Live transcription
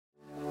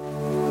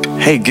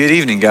Hey, good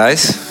evening,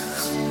 guys.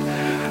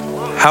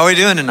 How are we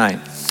doing tonight?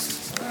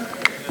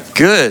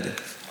 Good.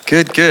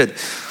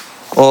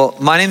 Well,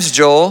 my name's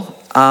Joel.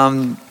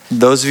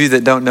 Those of you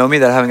that don't know me,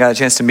 that haven't got a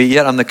chance to meet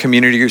yet, I'm the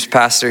community groups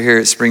pastor here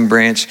at Spring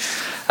Branch.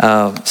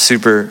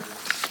 Super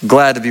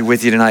glad to be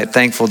with you tonight,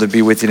 thankful to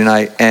be with you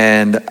tonight,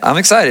 and I'm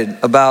excited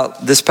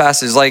about this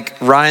passage. Like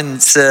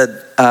Ryan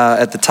said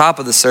at the top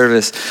of the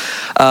service,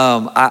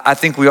 I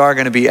think we are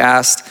going to be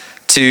asked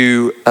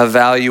to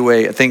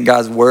evaluate. I think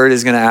God's word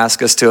is going to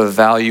ask us to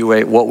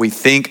evaluate what we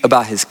think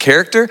about his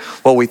character,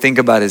 what we think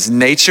about his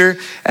nature,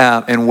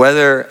 and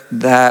whether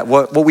that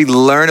what we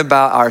learn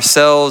about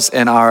ourselves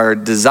and our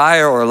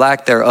desire or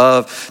lack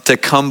thereof to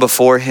come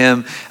before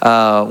him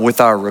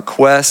with our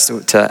requests,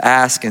 to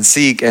ask and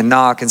seek and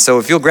knock. And so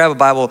if you'll grab a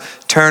Bible,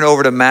 turn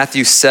over to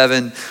Matthew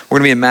 7. We're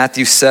going to be in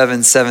Matthew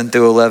 7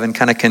 through 11,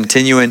 kind of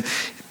continuing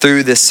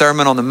through this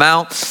Sermon on the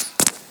Mount.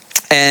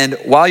 And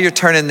while you're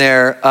turning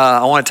there,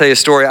 I want to tell you a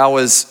story. I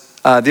was,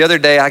 the other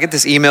day, I get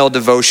this email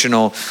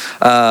devotional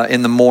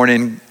in the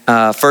morning,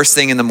 first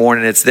thing in the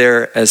morning. It's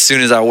there as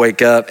soon as I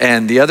wake up.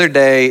 And the other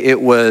day, it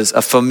was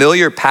a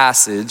familiar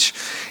passage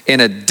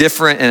in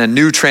a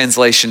new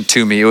translation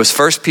to me. It was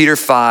 1 Peter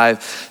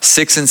 5,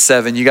 6 and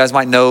 7. You guys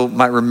might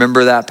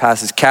remember that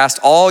passage. Cast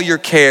all your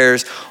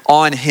cares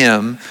on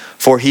him,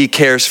 for he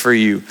cares for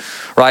you,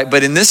 right?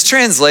 But in this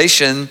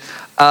translation,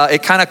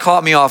 it kind of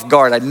caught me off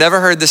guard. I'd never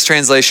heard this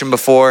translation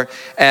before,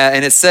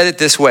 and it said it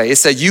this way. It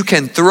said, you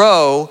can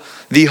throw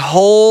the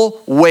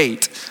whole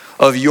weight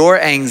of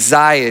your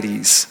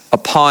anxieties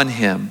upon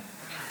him,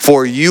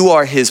 for you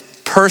are his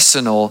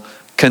personal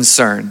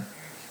concern.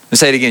 I'll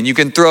say it again. You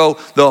can throw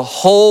the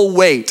whole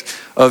weight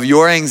of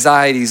your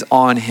anxieties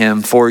on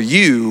him, for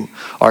you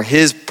are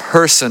his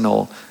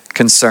personal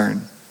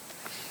concern.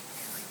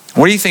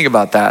 What do you think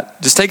about that?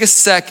 Just take a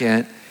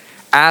second,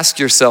 ask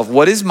yourself,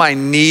 what is my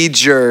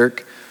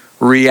knee-jerk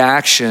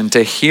reaction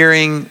to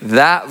hearing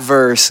that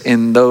verse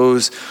in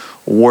those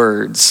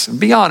words?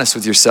 Be honest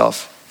with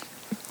yourself.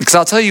 Because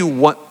I'll tell you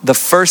what the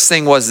first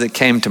thing was that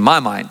came to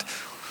my mind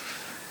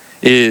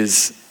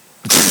is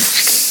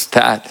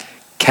that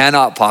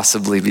cannot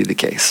possibly be the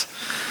case.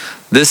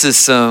 This is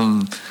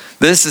some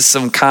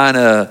kind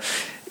of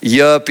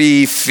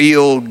yuppie,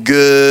 feel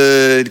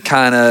good,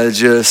 kind of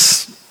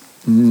just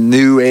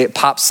new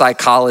pop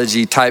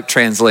psychology type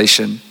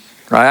translation.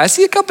 Right? I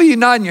see a couple of you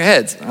nodding your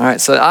heads. All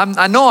right, so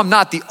I know I'm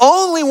not the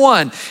only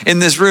one in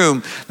this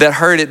room that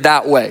heard it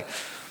that way.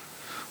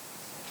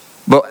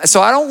 But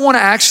so I don't want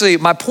to actually,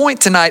 my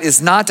point tonight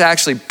is not to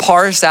actually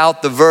parse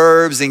out the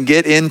verbs and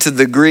get into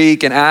the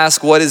Greek and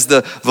ask what is the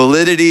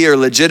validity or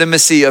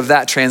legitimacy of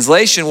that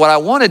translation. What I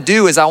want to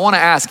do is I want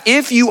to ask,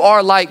 if you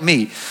are like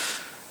me,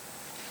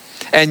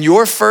 and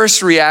your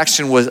first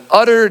reaction was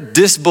utter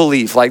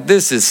disbelief, like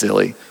this is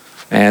silly,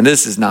 and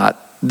this is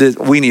not,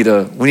 we need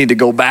to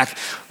go back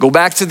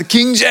to the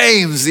King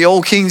James, the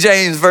old King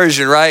James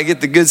version, right? Get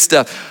the good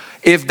stuff.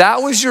 If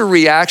that was your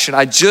reaction,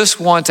 I just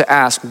want to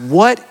ask,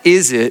 what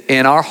is it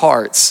in our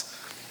hearts?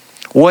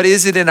 What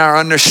is it in our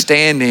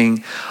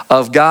understanding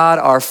of God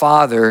our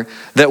Father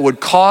that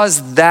would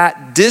cause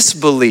that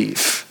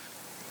disbelief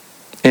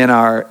in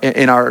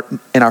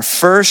our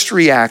first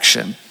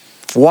reaction?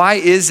 Why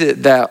is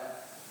it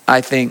that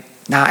I think,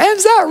 now,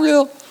 is that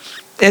real?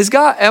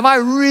 Am I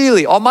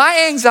really, are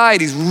my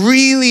anxieties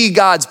really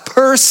God's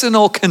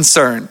personal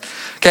concern?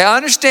 Okay, I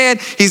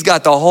understand he's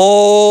got the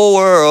whole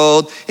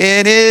world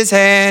in his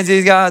hands.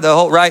 He's got the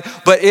whole, right?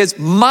 But it's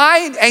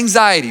my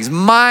anxieties,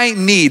 my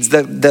needs,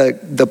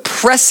 the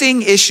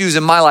pressing issues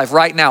in my life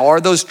right now,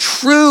 are those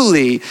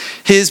truly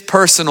his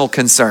personal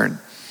concern?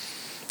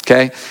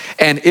 Okay,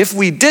 and if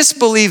we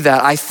disbelieve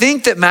that, I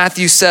think that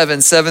Matthew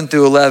 7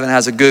 through 11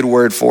 has a good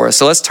word for us.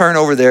 So let's turn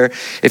over there.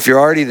 If you're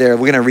already there,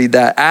 we're going to read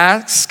that.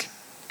 Ask,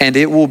 and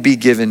it will be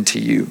given to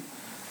you.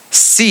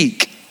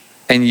 Seek,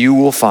 and you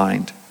will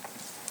find.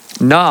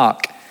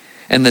 Knock,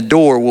 and the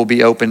door will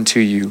be opened to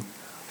you.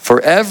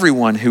 For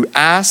everyone who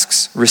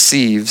asks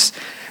receives,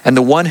 and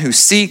the one who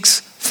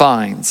seeks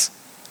finds.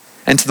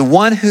 And to the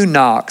one who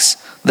knocks,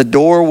 the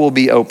door will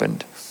be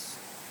opened.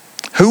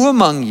 Who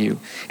among you,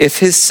 if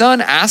his son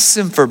asks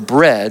him for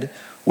bread,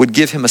 would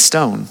give him a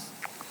stone?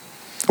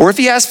 Or if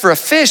he asks for a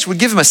fish, would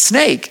give him a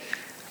snake?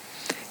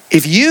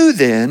 If you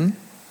then,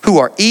 who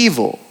are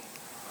evil,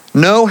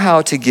 know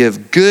how to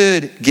give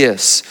good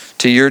gifts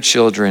to your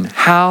children,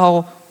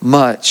 how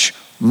much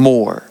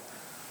more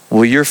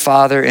will your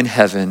Father in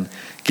heaven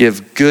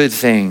give good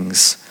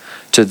things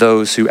to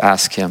those who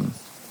ask him?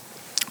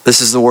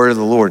 This is the word of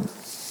the Lord.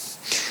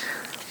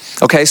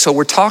 Okay, so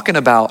we're talking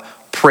about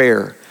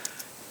prayer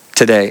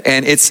today.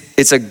 And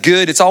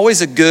it's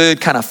always a good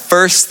kind of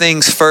first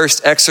things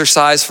first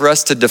exercise for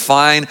us to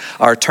define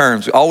our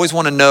terms. We always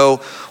want to know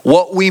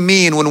what we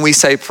mean when we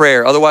say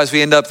prayer. Otherwise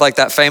we end up like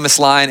that famous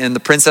line in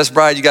The Princess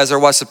Bride. You guys ever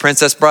watched The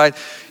Princess Bride?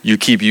 You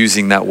keep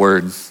using that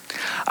word.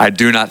 I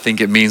do not think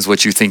it means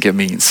what you think it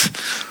means.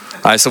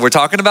 All right, so we're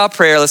talking about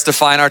prayer. Let's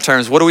define our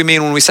terms. What do we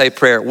mean when we say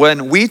prayer?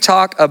 When we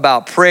talk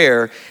about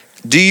prayer,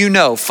 do you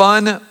know,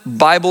 fun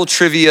Bible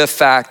trivia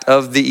fact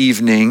of the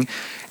evening,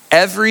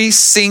 Every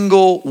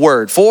single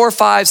word, 4,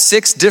 5,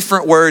 6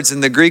 different words in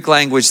the Greek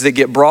language that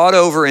get brought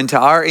over into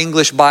our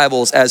English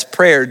Bibles as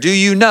prayer. Do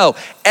you know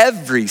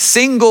every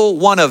single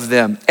one of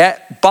them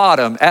at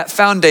bottom, at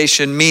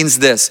foundation means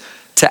this: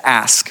 to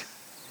ask.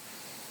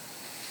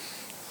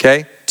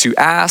 Okay? To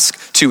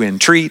ask, to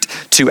entreat,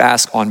 to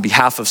ask on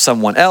behalf of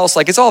someone else.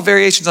 Like, it's all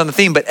variations on the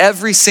theme, but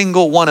every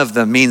single one of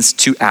them means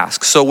to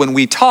ask. So when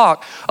we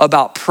talk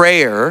about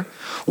prayer,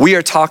 we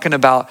are talking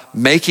about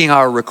making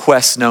our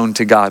requests known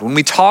to God. When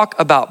we talk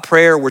about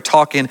prayer, we're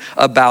talking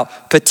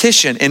about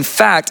petition. In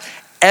fact,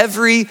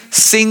 every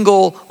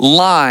single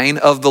line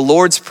of the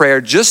Lord's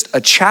Prayer just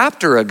a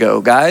chapter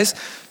ago, guys,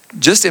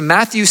 just in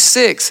Matthew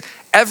 6,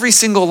 every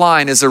single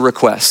line is a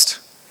request.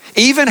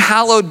 Even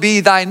hallowed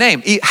be thy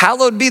name.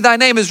 Hallowed be thy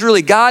name is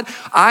really, God,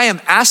 I am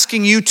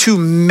asking you to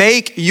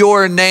make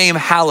your name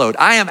hallowed.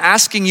 I am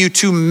asking you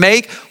to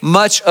make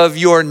much of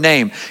your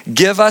name.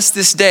 Give us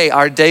this day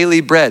our daily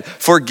bread.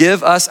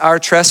 Forgive us our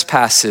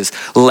trespasses.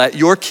 Let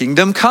your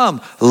kingdom come.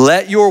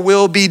 Let your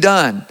will be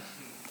done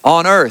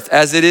on earth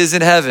as it is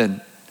in heaven.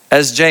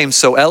 As James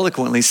so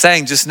eloquently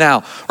sang just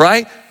now,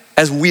 right?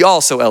 As we all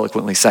so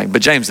eloquently sang.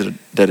 But James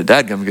did a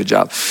dadgum good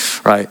job,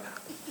 right?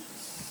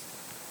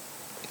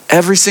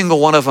 Every single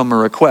one of them a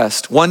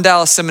request. One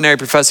Dallas Seminary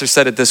professor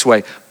said it this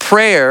way: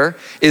 prayer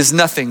is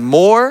nothing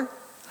more,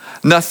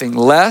 nothing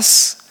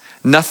less,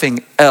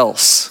 nothing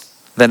else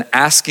than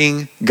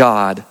asking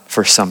God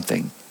for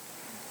something.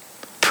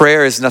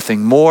 Prayer is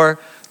nothing more,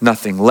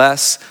 nothing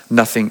less,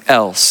 nothing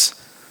else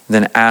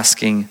than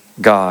asking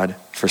God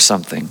for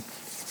something.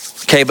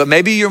 Okay, but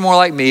maybe you're more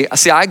like me.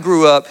 See, I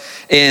grew up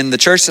in the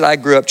church that I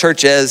grew up,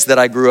 churches that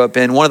I grew up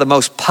in. One of the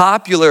most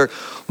popular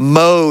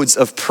modes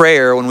of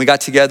prayer when we got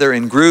together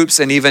in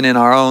groups and even in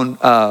our own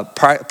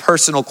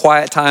personal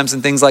quiet times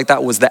and things like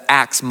that was the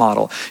ACTS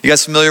model. You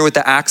guys familiar with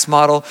the ACTS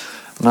model?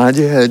 Nod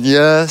your head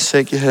yes,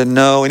 shake your head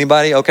no.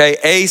 Anybody? Okay,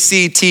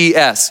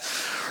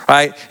 ACTS.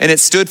 Right? And it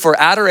stood for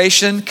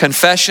adoration,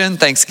 confession,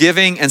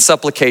 thanksgiving, and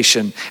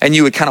supplication. And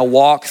you would kind of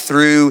walk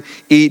through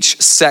each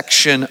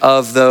section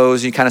of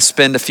those. You kind of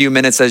spend a few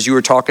minutes as you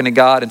were talking to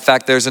God. In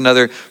fact, there's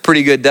another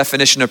pretty good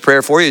definition of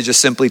prayer for you,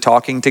 just simply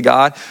talking to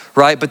God,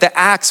 right? But the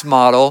ACTS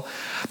model,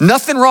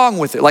 nothing wrong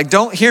with it. Like,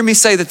 don't hear me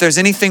say that there's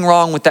anything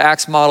wrong with the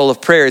ACTS model of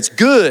prayer. It's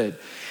good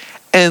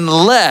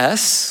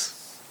unless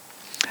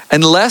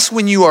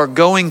when you are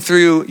going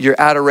through your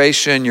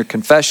adoration, your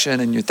confession,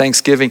 and your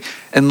thanksgiving,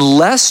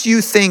 unless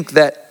you think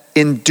that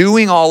in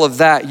doing all of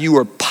that, you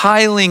are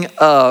piling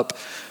up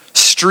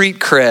street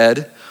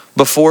cred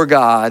before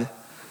God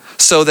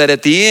so that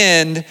at the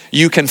end,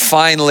 you can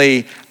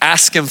finally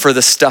ask him for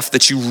the stuff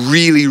that you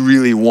really,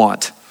 really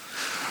want.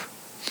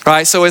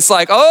 Right? So it's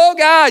like, oh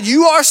God,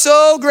 you are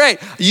so great.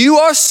 You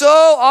are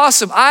so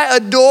awesome. I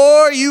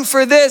adore you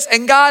for this.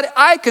 And God,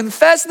 I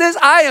confess this.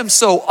 I am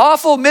so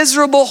awful,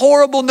 miserable,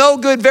 horrible, no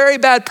good, very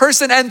bad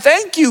person. And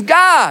thank you,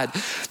 God,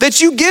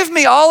 that you give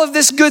me all of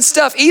this good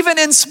stuff, even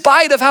in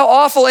spite of how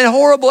awful and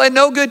horrible and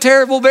no good,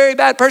 terrible, very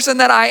bad person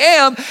that I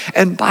am.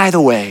 And by the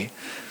way,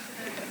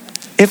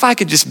 if I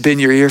could just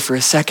bend your ear for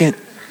a second,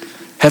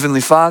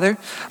 Heavenly Father,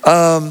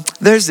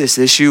 there's this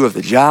issue of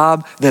the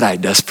job that I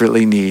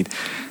desperately need.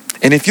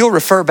 And if you'll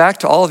refer back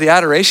to all of the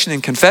adoration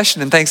and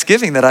confession and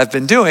thanksgiving that I've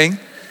been doing,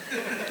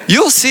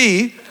 you'll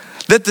see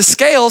that the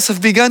scales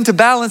have begun to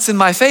balance in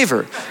my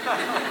favor.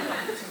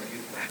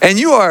 And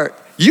you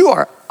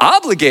are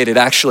obligated,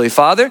 actually,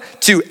 Father,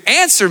 to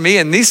answer me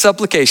in these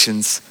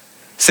supplications.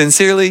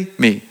 Sincerely,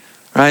 me,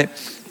 right?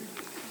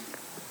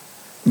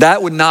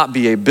 That would not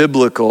be a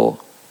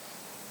biblical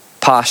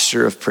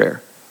posture of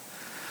prayer.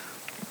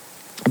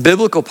 A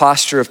biblical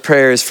posture of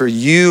prayer is for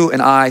you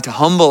and I to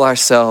humble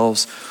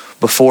ourselves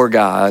before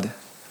God,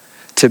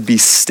 to be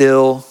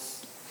still,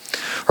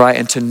 right?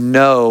 And to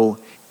know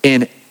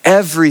in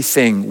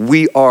everything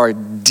we are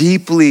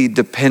deeply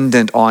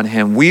dependent on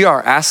him. We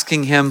are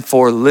asking him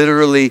for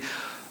literally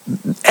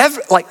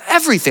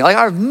everything. Like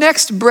our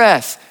next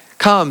breath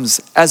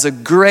comes as a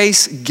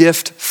grace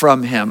gift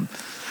from him.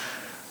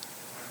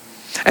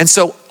 And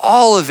so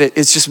all of it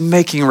is just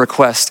making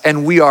requests,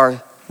 and we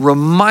are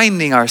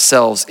reminding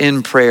ourselves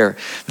in prayer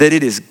that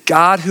it is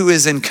God who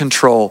is in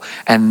control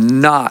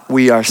and not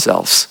we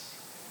ourselves,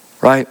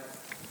 right?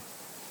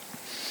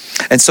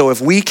 And so if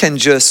we can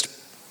just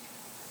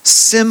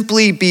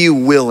simply be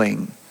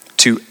willing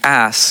to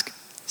ask,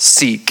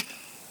 seek,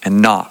 and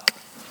knock.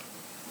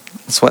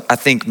 That's what I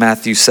think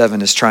Matthew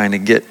 7 is trying to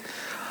get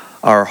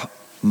our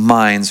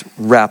minds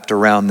wrapped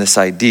around this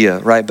idea,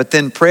 right? But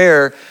then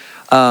prayer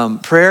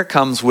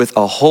comes with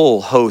a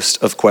whole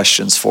host of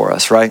questions for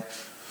us, right?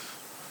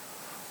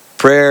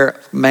 Prayer,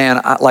 man,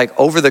 like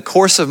over the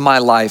course of my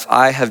life,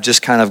 I have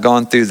just kind of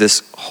gone through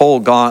this whole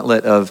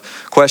gauntlet of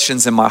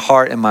questions in my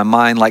heart and my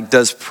mind. Like,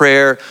 does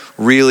prayer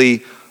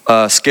really,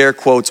 scare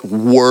quotes,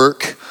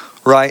 work,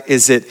 right?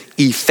 Is it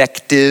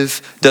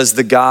effective? Does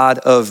the God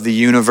of the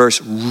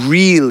universe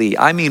really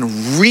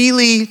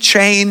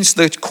change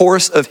the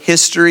course of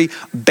history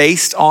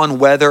based on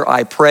whether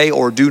I pray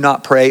or do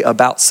not pray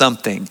about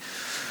something,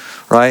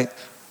 right?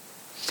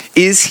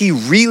 Is he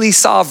really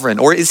sovereign,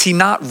 or is he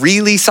not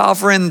really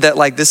sovereign, that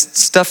like this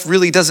stuff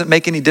really doesn't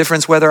make any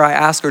difference whether I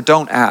ask or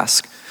don't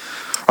ask,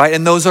 right?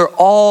 And those are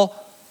all,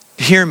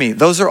 hear me,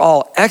 those are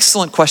all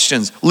excellent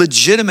questions,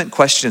 legitimate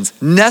questions,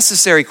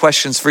 necessary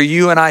questions for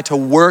you and I to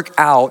work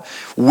out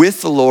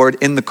with the Lord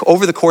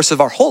over the course of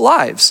our whole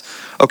lives,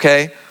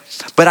 okay?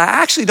 But I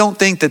actually don't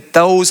think that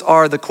those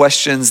are the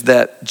questions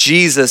that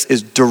Jesus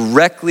is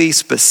directly,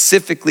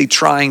 specifically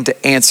trying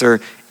to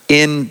answer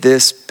in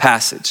this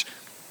passage.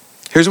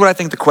 Here's what I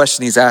think the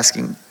question he's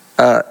asking,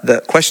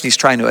 the question he's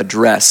trying to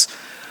address.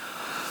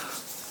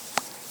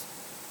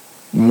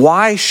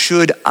 Why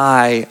should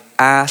I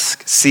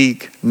ask,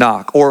 seek,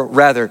 knock? Or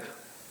rather,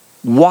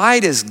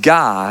 why does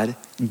God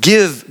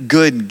give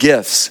good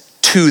gifts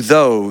to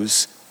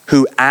those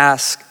who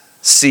ask,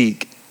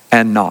 seek,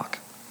 and knock?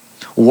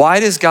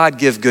 Why does God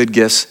give good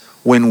gifts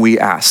when we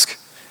ask?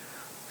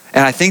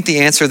 And I think the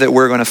answer that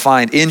we're going to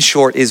find, in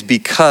short, is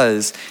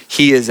because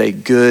he is a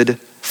good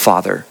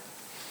father.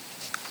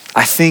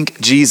 I think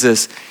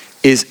Jesus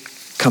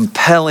is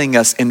compelling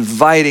us,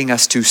 inviting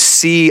us to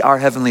see our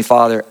Heavenly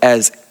Father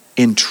as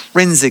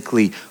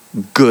intrinsically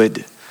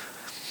good,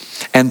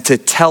 and to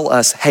tell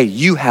us, hey,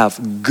 you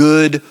have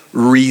good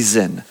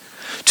reason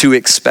to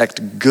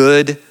expect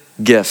good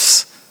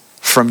gifts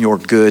from your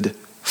good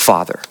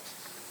Father,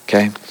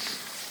 okay?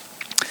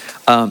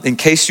 In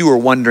case you were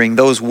wondering,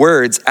 those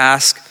words,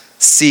 ask,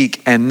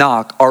 seek, and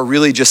knock, are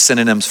really just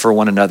synonyms for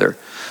one another.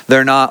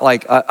 They're not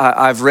like,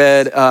 I've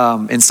read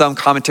in some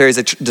commentaries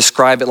that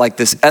describe it like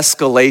this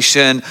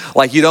escalation,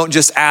 like you don't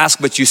just ask,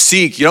 but you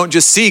seek. You don't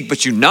just seek,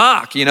 but you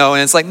knock,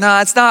 and it's like,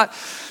 nah, it's not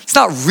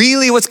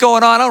really what's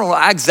going on. I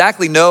don't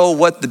exactly know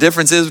what the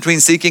difference is between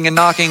seeking and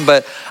knocking,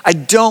 but I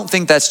don't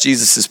think that's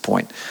Jesus's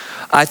point.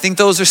 I think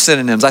those are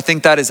synonyms. I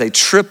think that is a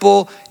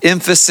triple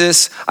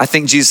emphasis. I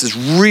think Jesus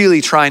is really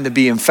trying to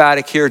be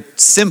emphatic here.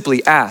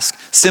 Simply ask,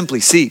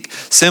 simply seek,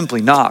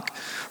 simply knock,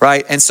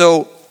 right? And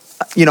so,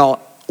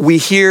 we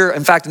hear,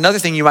 in fact, another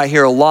thing you might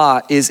hear a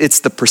lot is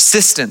it's the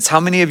persistence. How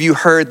many of you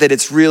heard that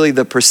it's really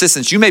the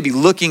persistence? You may be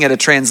looking at a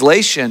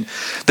translation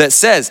that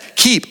says,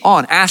 keep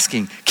on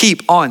asking,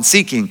 keep on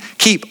seeking,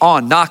 keep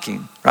on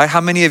knocking, right?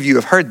 How many of you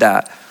have heard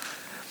that?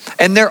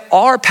 And there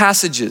are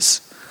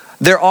passages,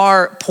 there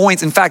are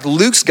points. In fact,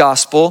 Luke's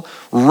gospel,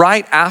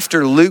 right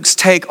after Luke's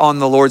take on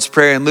the Lord's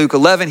Prayer in Luke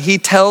 11, he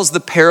tells the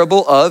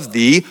parable of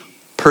the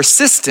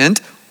persistent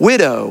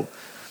widow.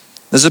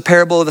 There's a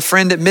parable of the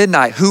friend at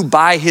midnight who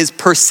by his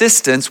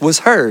persistence was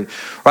heard,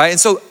 right? And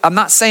so I'm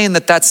not saying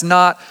that that's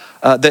not,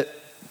 that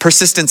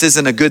persistence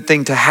isn't a good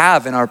thing to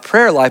have in our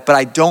prayer life, but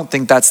I don't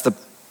think that's the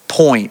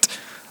point.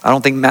 I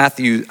don't think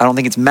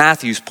it's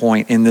Matthew's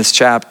point in this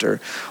chapter,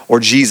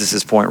 or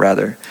Jesus's point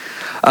rather.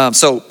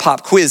 So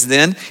pop quiz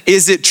then.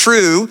 Is it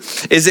true,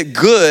 is it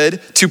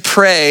good to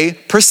pray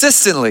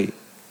persistently?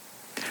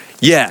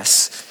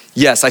 Yes.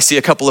 Yes, I see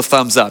a couple of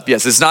thumbs up.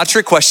 Yes, it's not a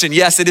trick question.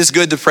 Yes, it is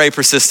good to pray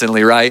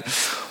persistently, right?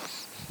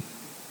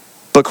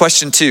 But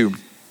question 2,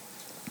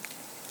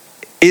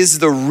 is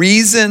the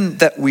reason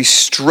that we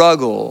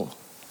struggle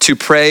to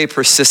pray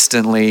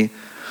persistently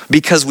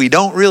because we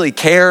don't really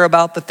care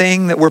about the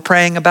thing that we're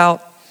praying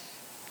about?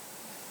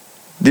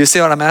 Do you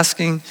see what I'm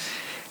asking?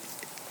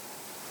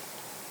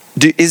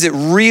 Do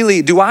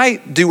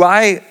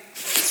I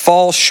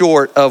fall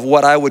short of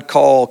what I would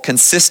call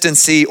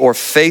consistency or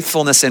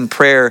faithfulness in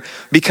prayer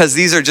because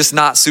these are just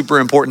not super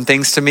important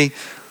things to me?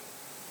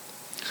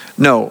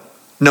 No,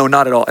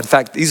 not at all. In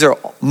fact, these are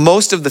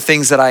most of the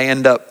things that I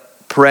end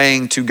up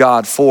praying to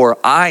God for,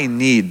 I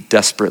need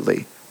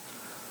desperately.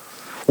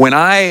 When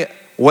I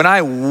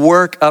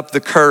work up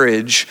the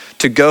courage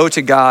to go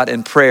to God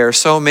in prayer,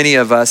 so many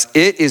of us,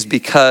 it is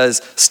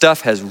because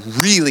stuff has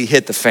really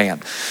hit the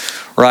fan,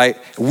 right?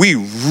 We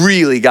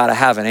really got to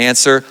have an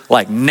answer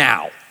like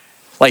now,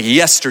 like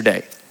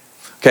yesterday.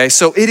 Okay,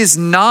 so it is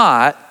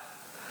not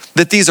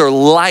that these are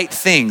light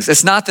things.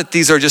 It's not that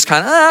these are just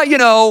kind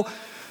of,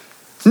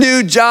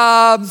 new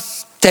job,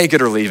 take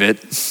it or leave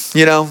it,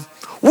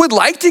 Would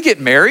like to get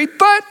married,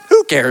 but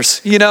who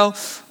cares,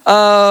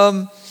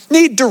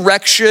 Need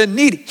direction,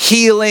 need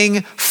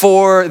healing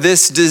for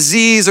this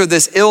disease or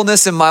this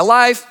illness in my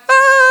life.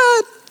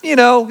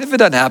 If it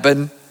doesn't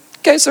happen,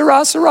 okay,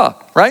 sarah,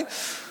 right?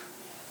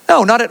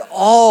 No, not at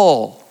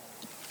all.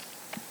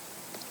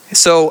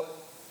 So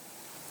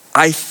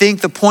I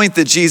think the point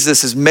that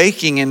Jesus is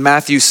making in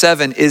Matthew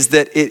 7 is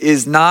that it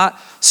is not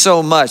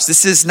so much,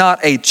 this is not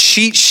a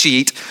cheat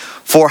sheet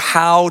for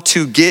how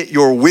to get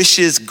your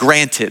wishes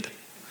granted.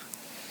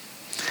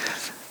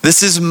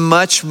 This is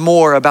much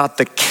more about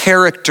the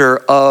character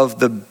of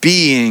the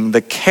being,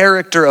 the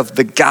character of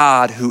the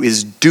God who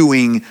is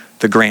doing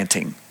the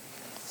granting.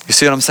 You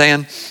see what I'm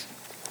saying?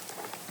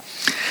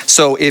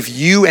 So if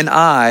you and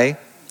I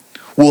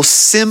will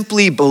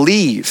simply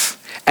believe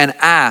and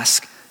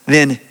ask,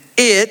 then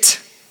it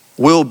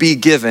will be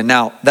given.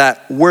 Now,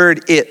 that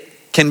word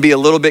it can be a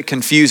little bit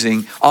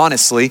confusing,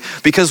 honestly,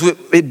 because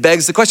it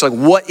begs the question, like,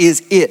 what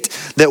is it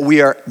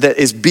that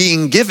is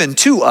being given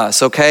to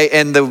us, okay?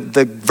 And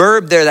the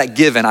verb there, that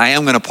given, I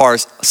am going to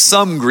parse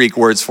some Greek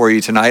words for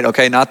you tonight,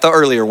 okay? Not the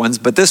earlier ones,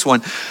 but this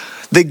one.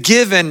 The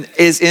given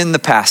is in the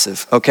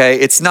passive, okay?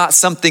 It's not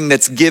something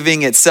that's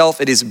giving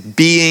itself, it is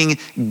being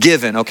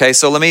given, okay?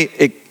 So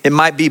it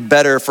might be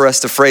better for us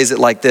to phrase it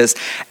like this.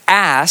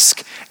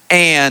 Ask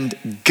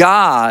and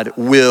God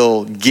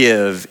will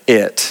give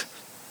it.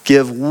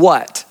 Give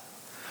what?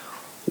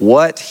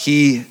 What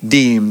he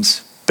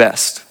deems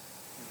best.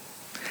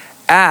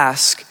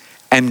 Ask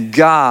and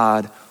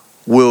God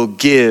will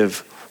give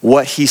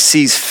what he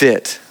sees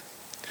fit.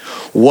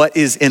 What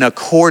is in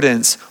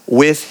accordance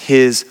with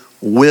his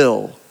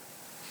will.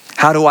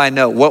 How do I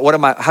know? Where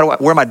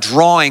am I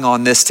drawing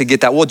on this to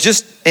get that? Well,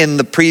 just in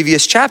the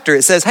previous chapter,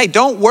 it says, hey,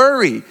 don't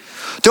worry.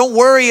 Don't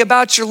worry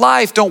about your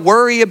life. Don't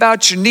worry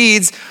about your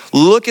needs.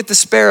 Look at the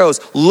sparrows.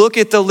 Look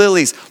at the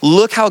lilies.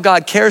 Look how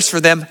God cares for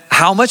them.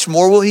 How much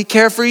more will he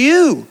care for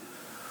you?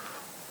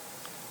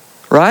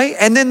 Right?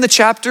 And then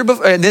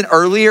and then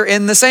earlier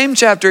in the same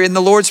chapter in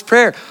the Lord's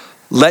Prayer,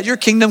 let your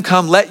kingdom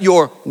come, let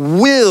your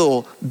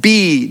will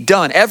be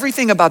done.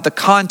 Everything about the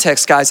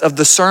context, guys, of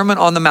the Sermon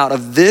on the Mount,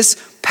 of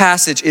this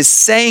passage is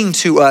saying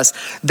to us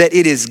that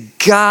it is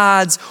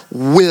God's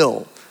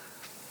will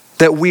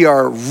that we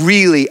are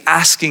really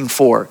asking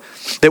for,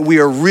 that we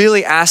are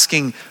really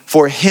asking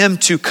for him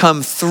to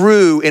come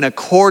through in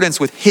accordance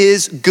with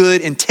his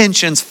good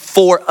intentions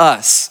for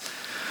us.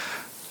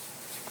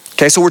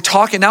 Okay, so we're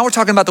talking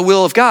about the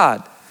will of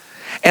God.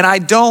 And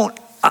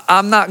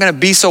I'm not going to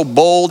be so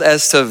bold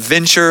as to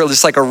venture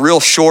just like a real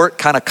short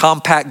kind of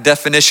compact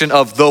definition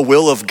of the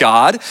will of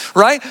God,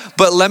 right?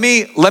 But let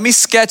me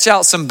sketch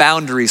out some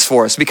boundaries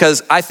for us,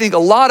 because I think a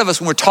lot of us,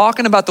 when we're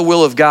talking about the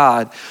will of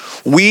God,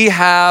 we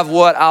have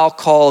what I'll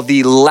call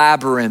the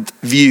labyrinth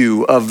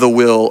view of the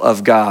will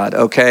of God,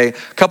 okay?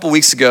 A couple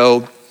weeks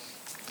ago,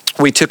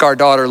 we took our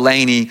daughter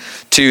Lainey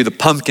to the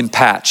pumpkin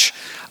patch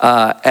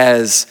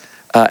as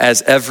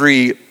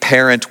every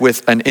parent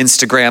with an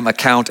Instagram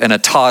account and a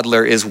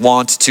toddler is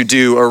wont to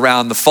do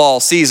around the fall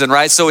season,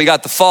 right? So we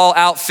got the fall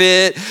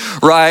outfit,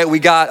 right? We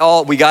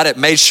got it,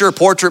 made sure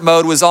portrait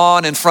mode was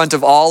on in front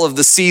of all of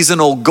the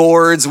seasonal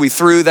gourds. We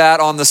threw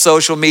that on the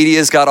social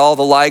medias, got all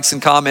the likes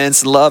and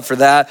comments and love for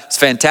that. It's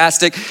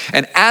fantastic.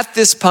 And at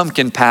this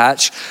pumpkin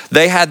patch,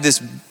 they had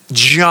this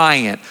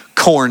giant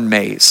corn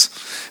maze.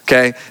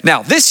 Okay.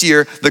 Now this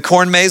year, the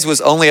corn maze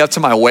was only up to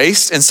my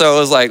waist. And so I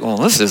was like, well,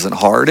 this isn't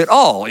hard at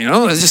all.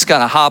 I just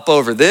gotta hop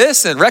over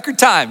this in record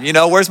time.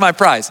 Where's my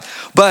prize?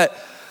 But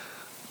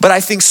I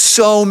think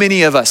so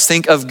many of us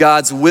think of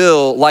God's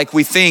will like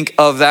we think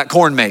of that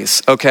corn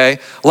maze. Okay.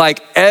 Like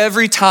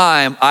every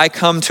time I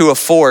come to a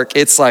fork,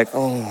 it's like,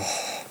 oh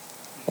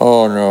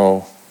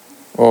no.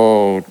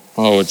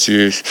 Oh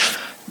geez.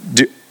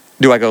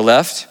 Do I go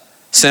left,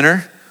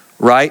 center,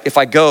 right? If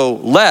I go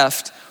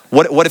left,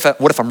 what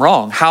if I'm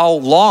wrong? How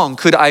long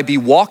could I be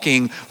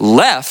walking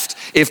left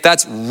if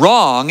that's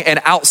wrong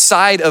and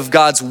outside of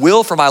God's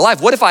will for my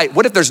life? What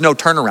if there's no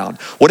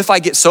turnaround? What if I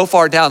get so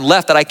far down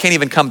left that I can't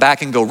even come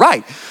back and go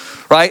right?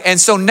 Right?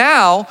 And so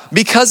now,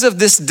 because of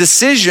this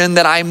decision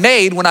that I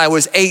made when I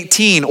was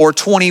 18 or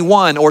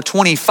 21 or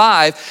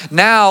 25,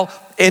 now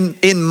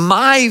in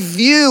my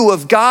view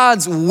of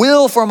God's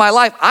will for my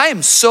life, I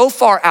am so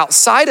far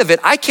outside of it,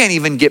 I can't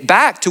even get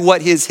back to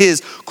what is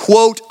his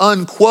quote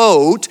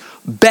unquote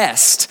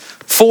best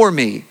for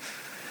me.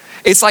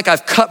 It's like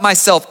I've cut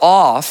myself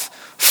off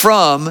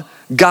from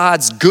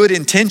God's good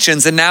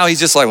intentions, and now he's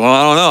just like, well,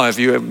 I don't know, if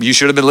you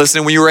should have been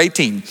listening when you were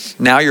 18.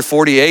 Now you're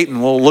 48,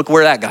 and well, look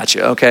where that got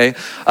you, okay?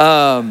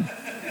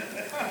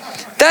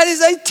 That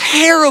is a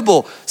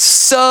terrible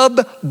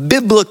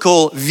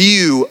sub-biblical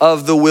view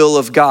of the will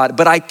of God.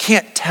 But I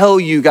can't tell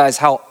you guys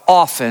how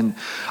often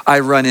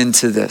I run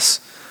into this.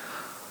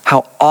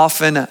 How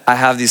often I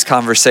have these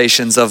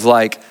conversations of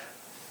like,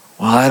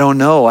 well, I don't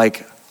know,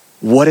 like,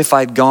 what if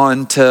I'd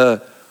gone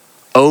to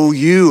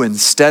OU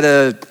instead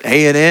of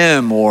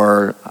A&M,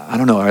 or I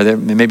don't know,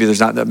 maybe there's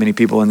not that many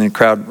people in the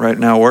crowd right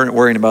now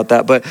worrying about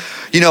that. But,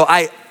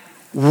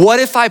 what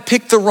if I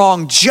picked the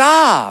wrong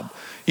job?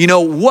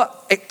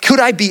 Could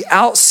I be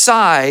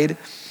outside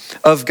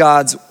of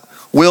God's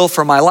will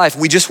for my life?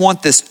 We just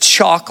want this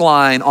chalk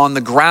line on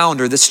the ground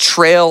or this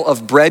trail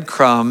of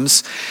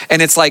breadcrumbs.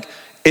 And it's like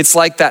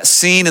that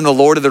scene in The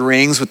Lord of the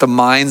Rings with the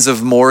mines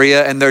of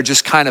Moria, and they're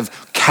just kind of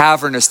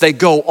cavernous. They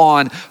go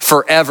on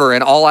forever.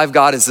 And all I've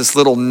got is this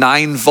little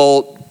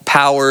 9-volt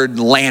powered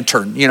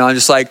lantern. I'm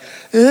just like,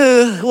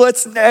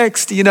 what's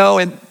next?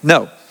 And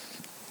no.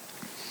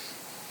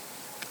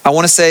 I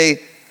want to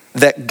say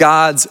that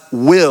God's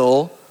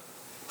will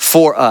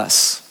for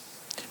us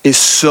is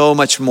so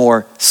much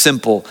more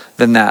simple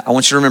than that. I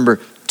want you to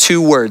remember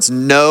 2 words,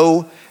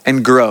 know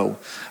and grow.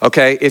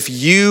 Okay, if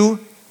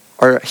you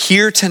are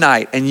here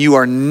tonight and you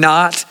are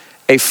not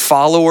a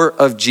follower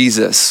of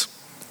Jesus,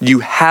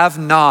 you have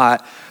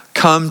not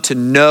come to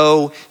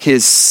know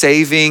his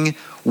saving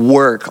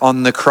work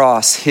on the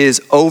cross,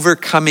 his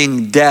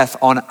overcoming death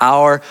on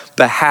our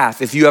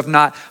behalf, if you have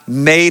not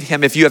made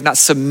him, if you have not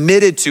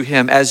submitted to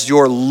him as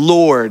your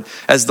Lord,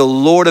 as the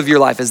Lord of your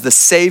life, as the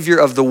Savior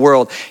of the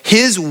world,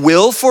 his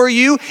will for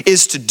you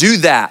is to do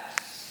that.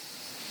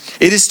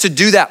 It is to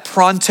do that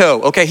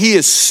pronto, okay? He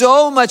is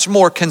so much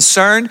more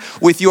concerned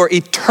with your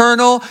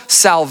eternal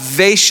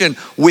salvation,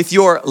 with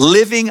your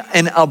living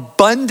an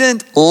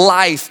abundant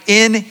life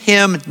in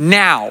him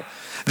now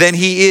than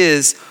he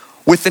is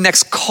with the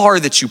next car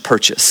that you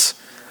purchase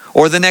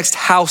or the next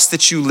house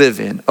that you live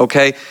in,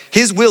 okay?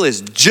 His will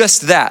is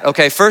just that,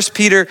 okay? 1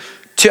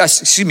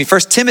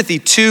 Timothy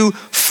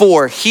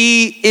 2:4,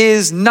 he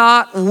is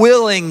not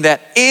willing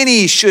that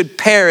any should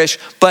perish,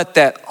 but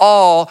that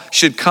all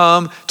should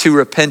come to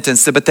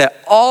repentance, but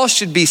that all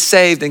should be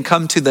saved and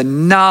come to the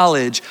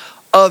knowledge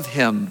of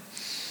him.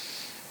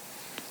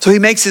 So he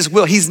makes his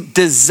will. He's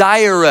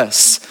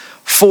desirous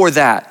for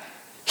that.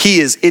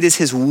 It is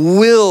his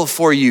will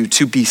for you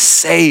to be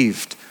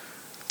saved,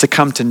 to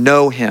come to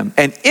know him.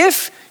 And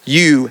if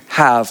you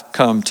have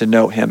come to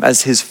know him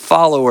as his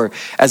follower,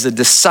 as a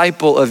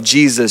disciple of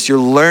Jesus, you're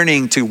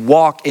learning to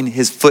walk in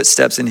his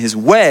footsteps, in his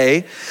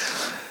way,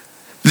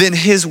 then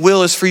his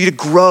will is for you to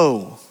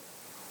grow,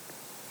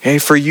 okay,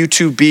 for you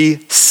to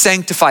be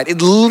sanctified.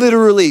 It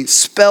literally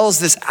spells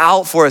this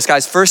out for us,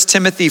 guys. 1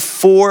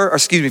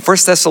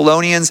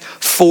 Thessalonians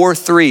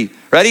 4:3.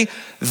 Ready?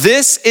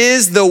 This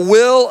is the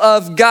will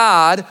of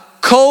God,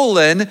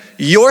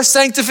 your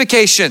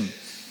sanctification.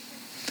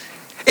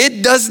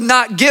 It does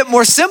not get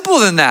more simple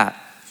than that.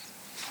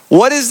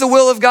 What is the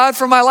will of God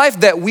for my life?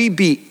 That we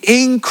be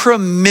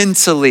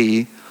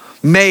incrementally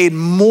made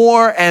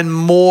more and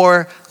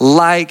more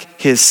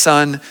like his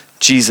son,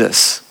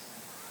 Jesus.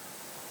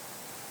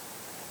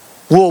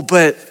 Well,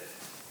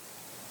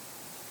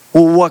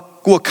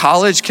 what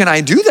college can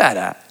I do that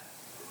at?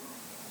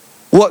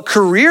 What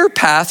career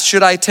path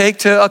should I take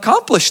to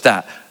accomplish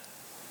that?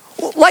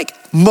 Well, like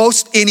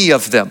most any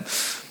of them,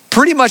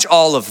 pretty much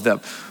all of them.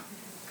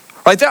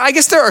 Right there, I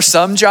guess there are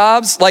some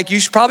jobs, like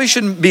you probably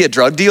shouldn't be a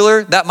drug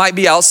dealer. That might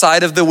be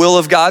outside of the will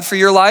of God for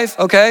your life,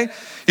 okay?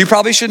 You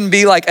probably shouldn't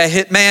be like a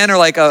hitman or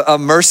like a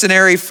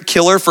mercenary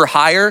killer for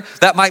hire.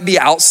 That might be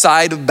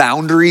outside of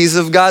boundaries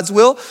of God's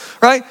will,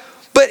 right?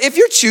 But if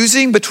you're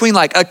choosing between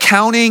like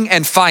accounting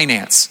and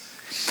finance,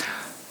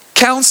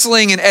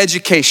 counseling and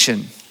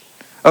education,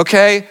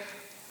 okay,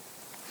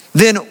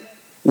 then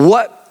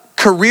what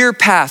career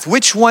path,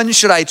 which one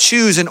should I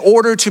choose in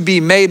order to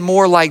be made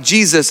more like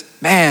Jesus?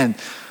 Man,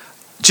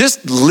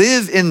 just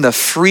live in the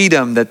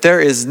freedom that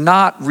there is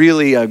not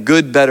really a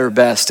good, better,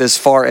 best as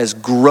far as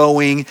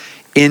growing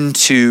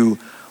into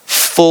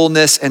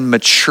fullness and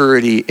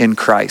maturity in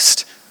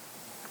Christ.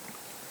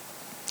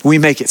 We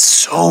make it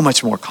so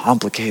much more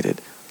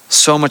complicated,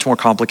 so much more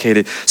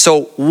complicated.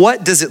 So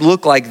what does it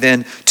look like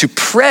then to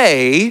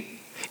pray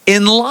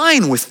in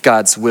line with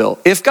God's will?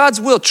 If God's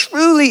will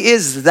truly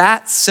is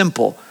that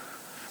simple,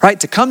 right?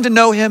 To come to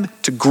know him,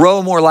 to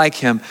grow more like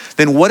him,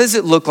 then what does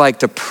it look like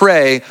to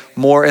pray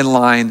more in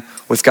line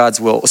with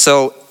God's will?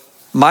 So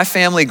my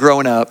family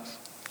growing up,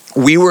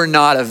 we were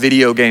not a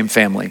video game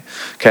family,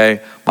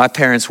 okay? My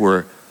parents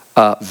were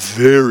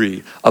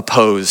very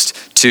opposed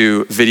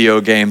to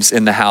video games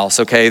in the house,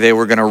 okay? They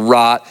were gonna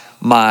rot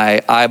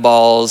my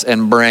eyeballs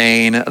and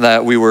brain,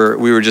 that we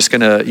were just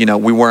gonna,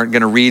 we weren't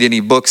gonna read any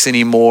books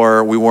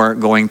anymore. We weren't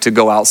going to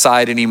go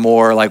outside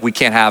anymore. Like, we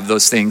can't have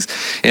those things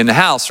in the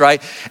house,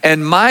 right?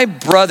 And my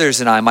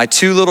brothers and I, my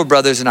two little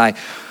brothers and I,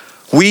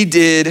 we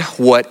did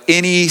what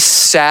any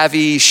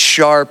savvy,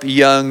 sharp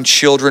young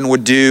children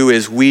would do,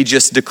 is we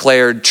just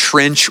declared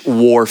trench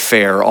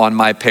warfare on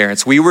my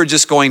parents. We were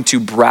just going to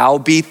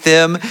browbeat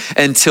them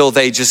until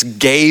they just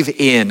gave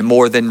in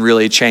more than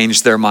really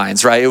changed their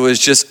minds, right? It was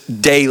just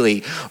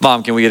daily.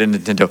 Mom, can we get a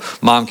Nintendo?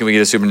 Mom, can we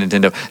get a Super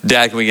Nintendo?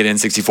 Dad, can we get an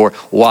N64?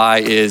 Why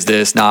is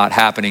this not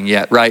happening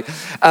yet, right?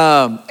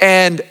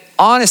 And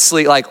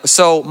honestly,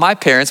 so my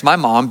parents, my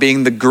mom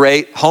being the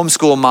great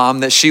homeschool mom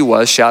that she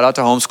was, shout out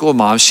to homeschool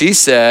mom, she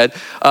said,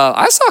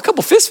 I saw a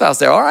couple fist files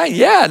there. All right,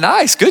 yeah,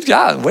 nice, good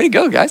job, way to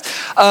go, guys.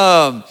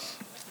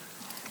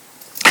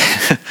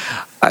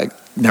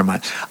 Never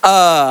mind.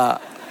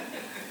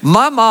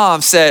 My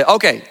mom said,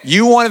 okay,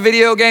 you want a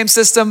video game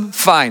system?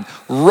 Fine.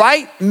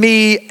 Write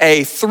me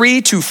a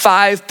 3 to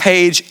 5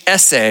 page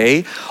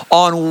essay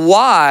on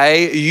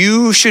why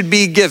you should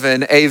be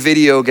given a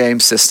video game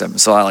system.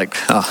 So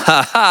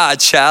I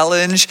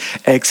challenge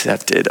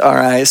accepted. All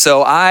right.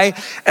 So I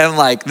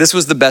am this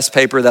was the best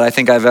paper that I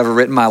think I've ever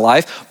written in my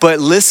life. But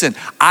listen,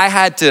 I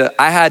had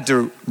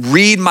to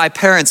read my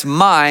parents'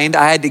 mind.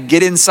 I had to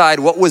get inside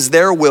what was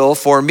their will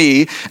for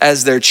me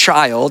as their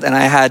child. And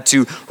I had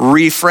to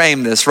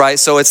reframe this, right?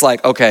 So it's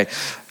okay.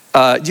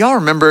 Do y'all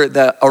remember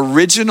the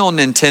original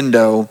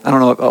Nintendo? I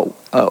don't know.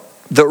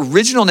 The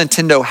original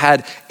Nintendo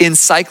had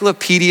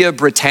Encyclopedia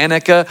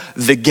Britannica,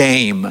 the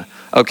game.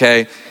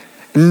 Okay.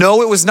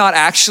 No, it was not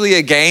actually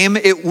a game.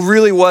 It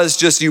really was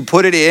just you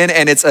put it in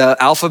and it's an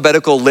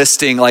alphabetical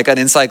listing, like an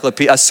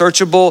encyclopedia, a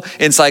searchable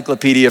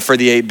encyclopedia for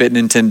the 8-bit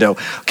Nintendo.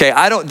 Okay,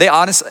 they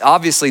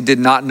obviously did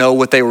not know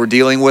what they were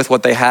dealing with,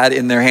 what they had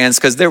in their hands,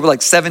 because there were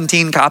like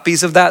 17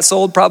 copies of that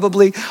sold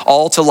probably,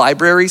 all to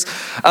libraries.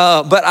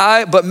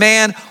 But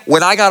man,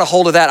 when I got a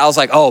hold of that, I was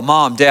like, oh,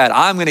 Mom, Dad,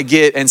 I'm going to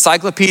get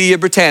Encyclopedia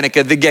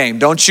Britannica, the game.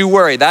 Don't you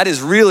worry. That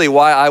is really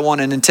why I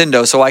want a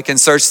Nintendo, so I can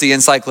search the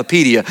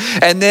encyclopedia.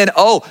 And then,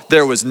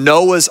 there was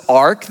Noah's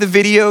Ark, the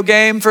video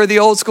game for the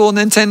old school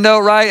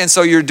Nintendo, right? And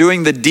so you're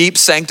doing the deep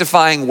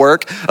sanctifying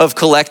work of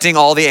collecting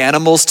all the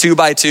animals 2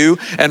 by 2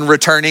 and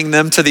returning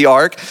them to the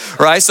ark,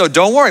 right? So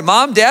don't worry,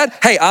 Mom, Dad,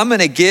 hey, I'm going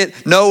to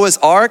get Noah's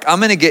Ark. I'm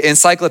going to get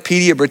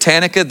Encyclopedia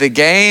Britannica, the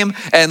game.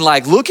 And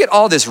like, look at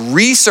all this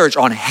research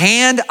on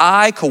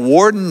hand-eye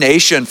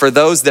coordination for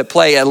those that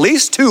play at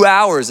least 2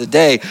 hours a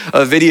day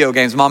of video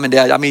games, Mom and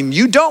Dad. I mean,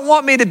 you don't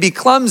want me to be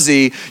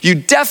clumsy. You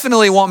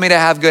definitely want me to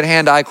have good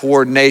hand-eye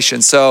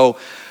coordination.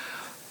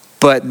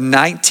 But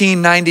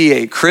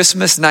 1998,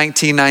 Christmas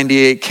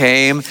 1998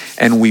 came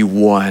and we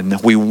won.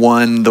 We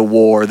won the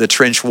war, the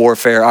trench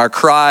warfare. Our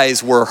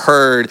cries were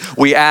heard.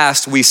 We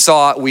asked, we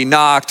sought, we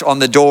knocked on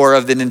the door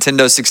of the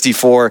Nintendo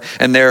 64,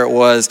 and there it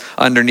was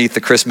underneath the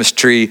Christmas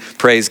tree.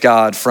 Praise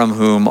God, from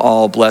whom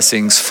all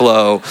blessings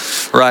flow,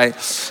 right?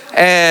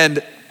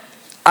 And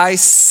I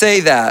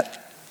say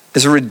that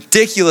as a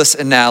ridiculous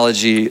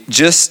analogy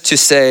just to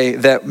say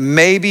that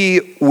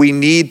maybe we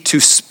need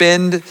to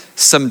spend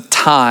some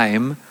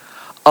time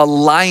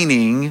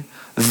aligning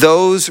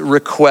those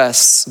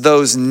requests,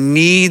 those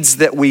needs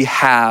that we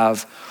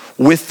have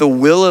with the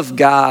will of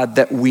God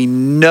that we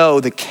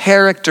know, the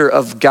character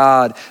of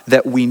God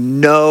that we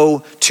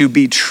know to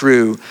be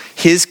true,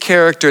 his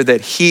character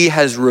that he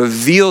has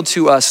revealed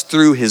to us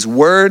through his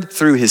word,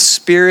 through his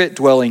spirit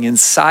dwelling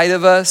inside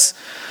of us.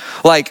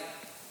 Like,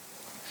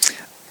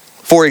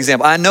 for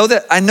example, I know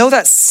that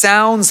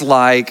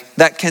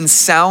can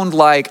sound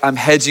like I'm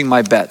hedging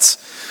my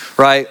bets.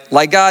 Right?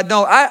 Like, God,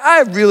 no,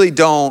 I really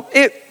don't.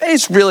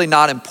 It's really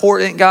not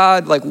important,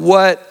 God. Like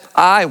what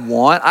I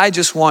want, I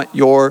just want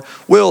your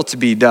will to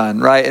be done,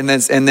 right? And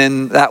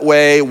then that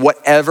way,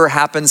 whatever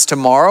happens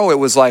tomorrow, it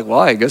was like, well,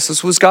 I guess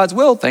this was God's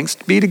will. Thanks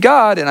be to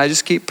God. And I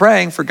just keep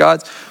praying for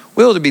God's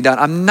will to be done.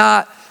 I'm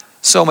not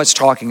so much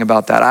talking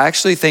about that. I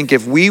actually think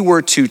if we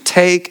were to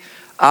take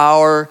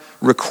our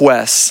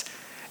requests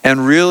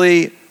and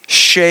really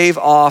shave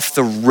off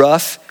the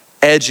rough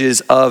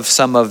edges of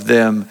some of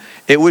them,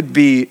 it would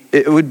be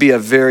a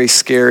very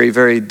scary,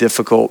 very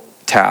difficult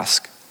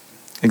task.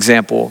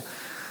 Example,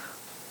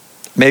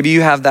 maybe you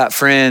have that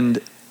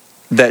friend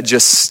that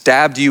just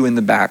stabbed you in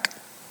the back,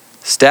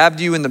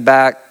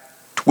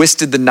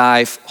 twisted the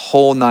knife,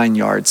 whole 9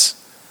 yards.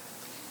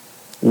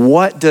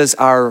 What does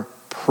our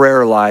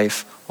prayer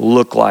life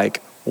look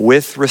like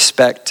with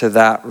respect to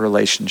that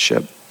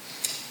relationship?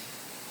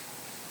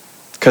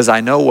 Because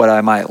I know what I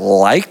might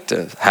like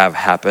to have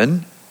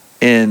happen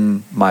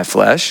in my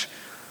flesh,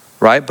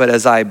 right? But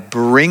as I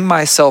bring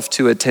myself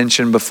to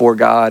attention before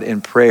God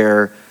in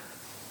prayer,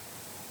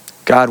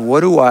 God, what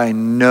do I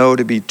know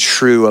to be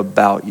true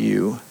about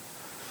you?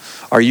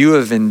 Are you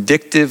a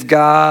vindictive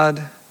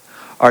God?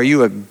 Are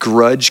you a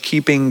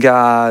grudge-keeping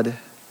God?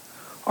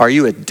 Are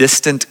you a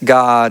distant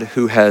God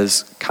who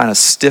has kind of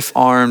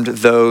stiff-armed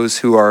those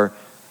who are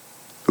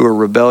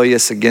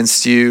rebellious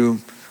against you?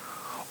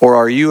 Or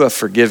are you a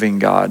forgiving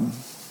God?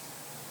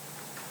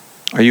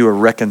 Are you a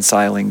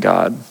reconciling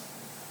God?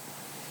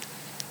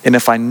 And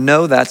if I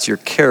know that's your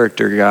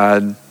character,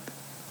 God,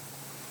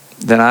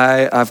 then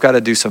I've got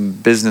to do some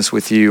business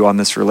with you on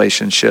this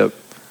relationship,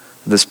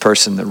 this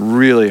person that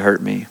really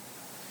hurt me.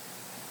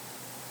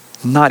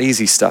 Not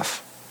easy stuff.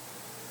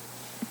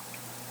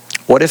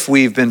 What if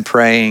we've been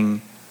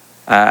praying,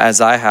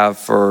 as I have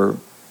for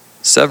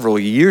several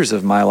years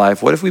of my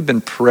life, what if we've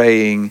been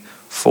praying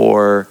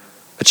for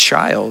a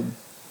child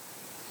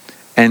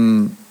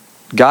and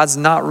God's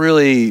not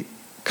really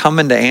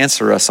coming to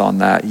answer us on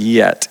that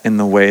yet in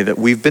the way that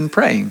we've been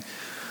praying,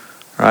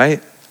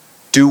 right?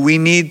 Do we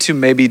need to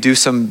maybe do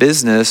some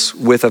business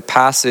with a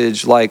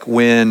passage like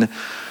when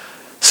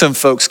some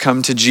folks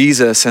come to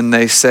Jesus and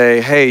they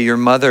say, hey, your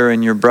mother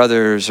and your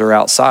brothers are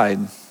outside.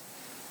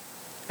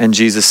 And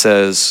Jesus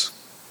says,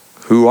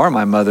 who are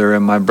my mother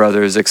and my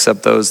brothers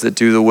except those that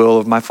do the will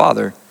of my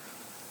Father?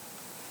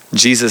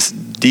 Jesus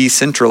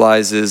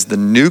decentralizes the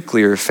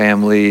nuclear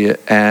family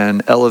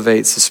and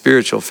elevates the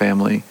spiritual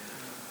family.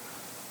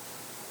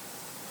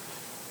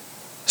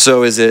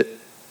 So is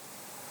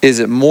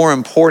it more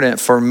important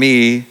for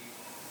me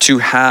to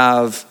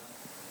have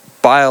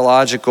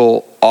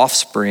biological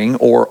offspring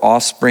or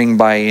offspring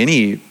by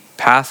any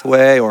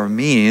pathway or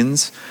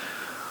means?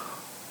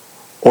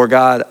 Or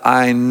God,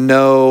 I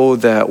know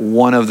that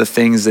one of the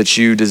things that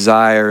you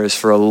desire is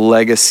for a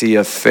legacy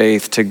of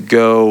faith to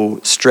go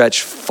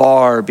stretch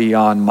far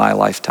beyond my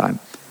lifetime.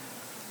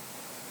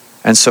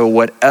 And so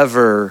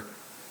whatever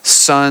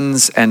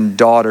sons and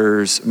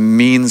daughters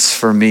means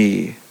for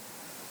me,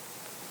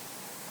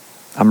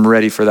 I'm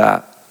ready for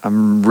that.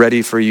 I'm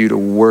ready for you to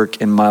work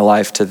in my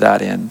life to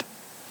that end.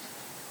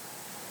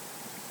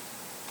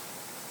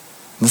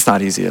 It's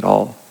not easy at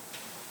all.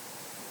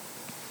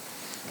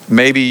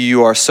 Maybe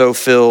you are so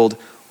filled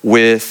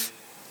with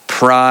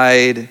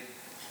pride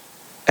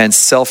and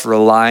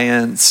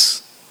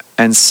self-reliance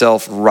and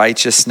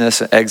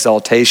self-righteousness and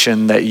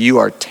exaltation that you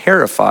are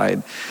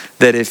terrified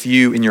that if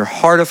you, in your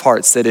heart of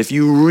hearts, that if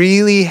you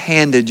really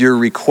handed your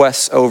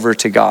requests over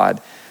to God,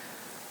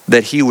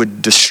 that he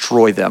would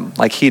destroy them.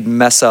 Like he'd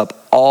mess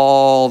up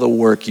all the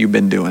work you've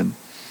been doing.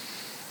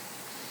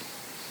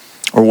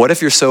 Or what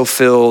if you're so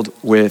filled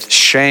with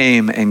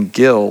shame and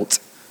guilt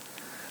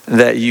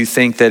that you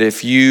think that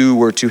if you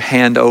were to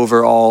hand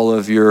over all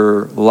of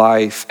your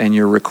life and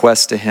your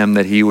requests to him,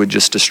 that he would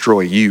just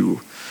destroy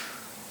you?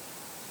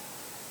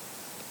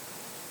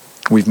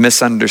 We've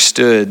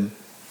misunderstood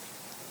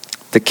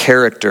the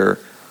character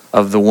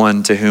of the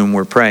one to whom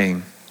we're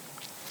praying.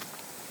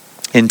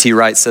 N.T.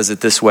 Wright says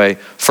it this way: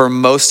 for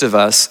most of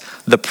us,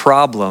 the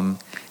problem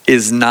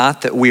is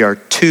not that we are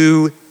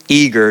too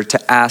eager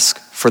to ask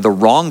for the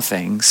wrong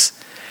things.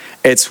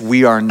 It's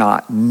we are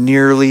not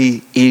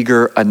nearly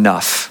eager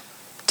enough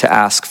to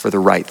ask for the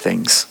right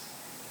things.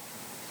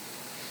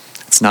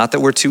 It's not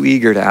that we're too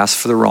eager to ask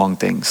for the wrong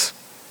things.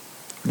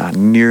 We're not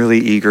nearly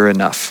eager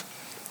enough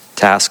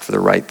to ask for the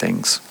right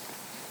things.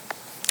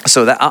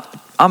 So that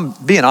I'm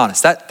being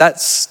honest,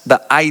 that's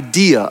the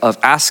idea of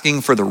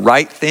asking for the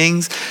right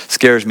things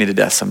scares me to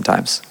death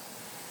sometimes.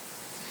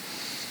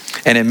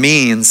 And it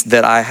means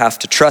that I have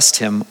to trust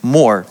him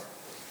more.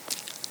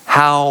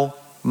 How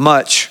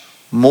much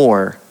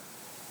more?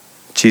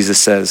 Jesus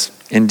says,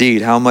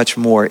 indeed, how much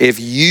more? If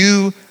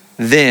you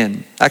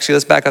then, actually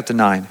let's back up to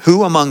 9.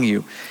 Who among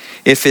you,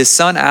 if his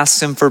son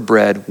asks him for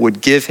bread,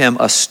 would give him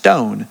a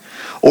stone?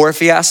 Or if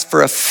he asks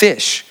for a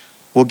fish,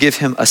 will give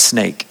him a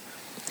snake?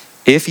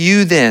 If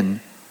you then,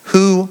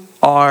 who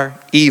are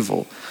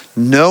evil,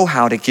 know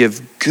how to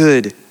give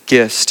good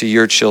gifts to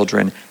your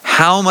children,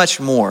 how much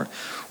more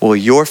will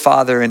your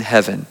Father in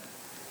heaven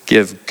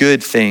give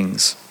good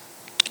things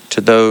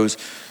to those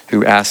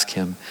who ask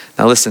him?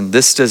 Now listen,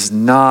 this does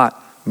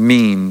not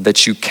mean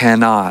that you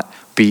cannot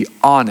be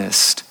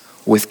honest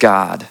with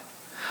God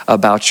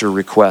about your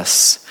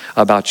requests,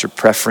 about your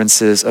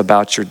preferences,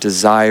 about your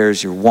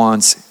desires, your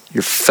wants,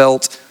 your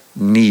felt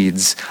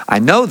needs. I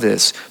know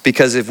this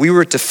because if we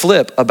were to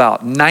flip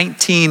about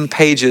 19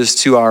 pages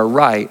to our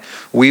right,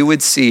 we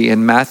would see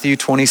in Matthew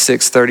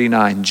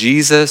 26:39,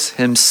 Jesus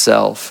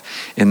himself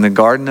in the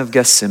Garden of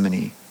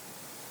Gethsemane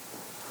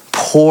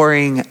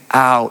pouring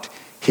out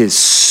his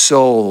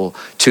soul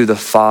to the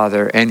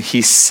Father. And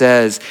he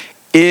says,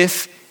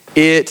 if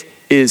it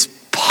is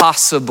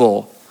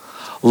possible,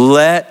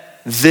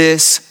 let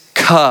this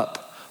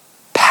cup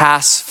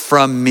pass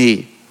from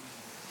me.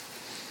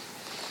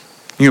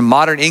 You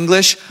modern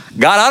English,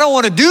 God, I don't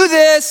want to do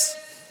this.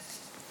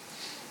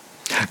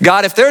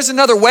 God, if there's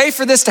another way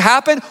for this to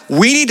happen,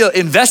 we need to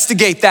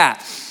investigate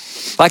that.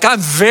 Like I'm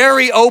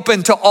very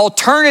open to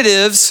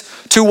alternatives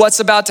to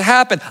what's about to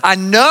happen. I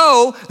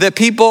know that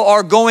people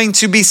are going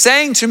to be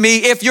saying to me,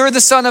 if you're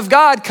the Son of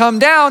God, come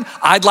down.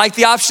 I'd like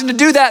the option to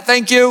do that,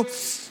 thank you.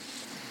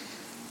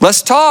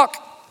 Let's talk.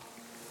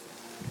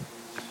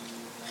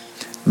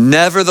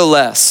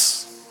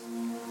 Nevertheless,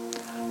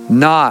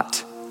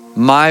 not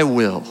my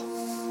will,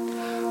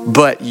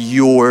 but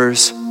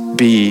yours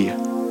be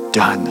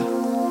done.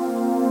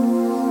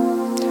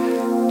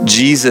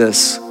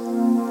 Jesus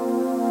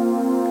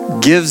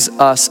gives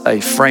us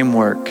a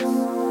framework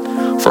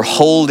for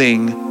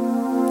holding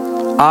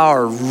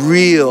our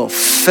real,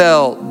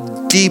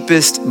 felt,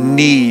 deepest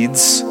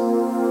needs,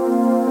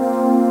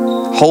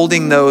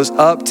 holding those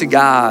up to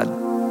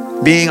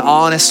God, being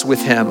honest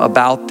with him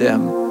about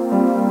them.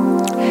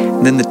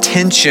 And then the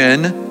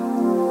tension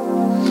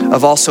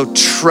of also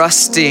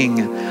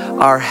trusting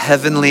our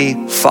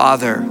Heavenly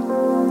Father,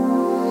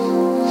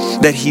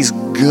 that he's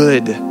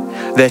good,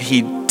 that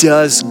he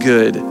does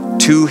good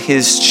to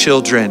his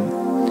children,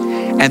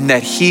 and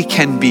that he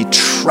can be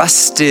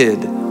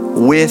trusted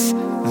with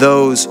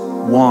those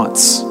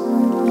wants.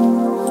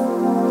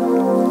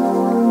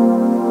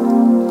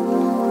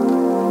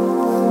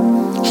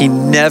 He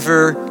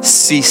never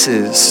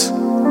ceases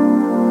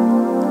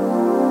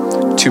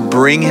to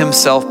bring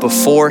himself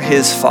before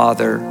his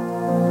Father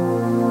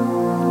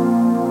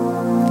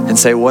and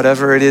say,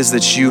 whatever it is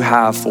that you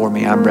have for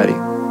me, I'm ready.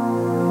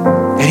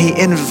 And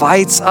he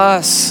invites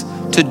us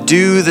to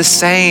do the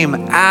same.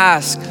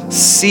 Ask,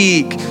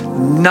 seek,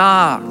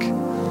 knock.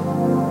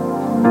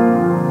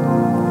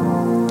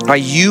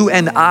 Right? You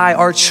and I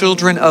are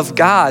children of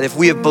God. If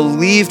we have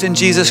believed in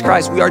Jesus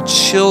Christ, we are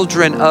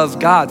children of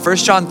God. 1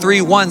 John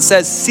 3:1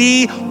 says,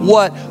 see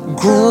what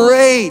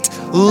great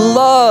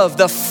love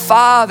the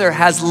Father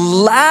has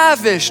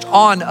lavished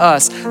on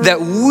us, that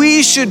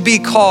we should be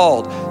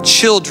called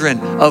children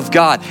of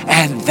God.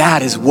 And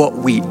that is what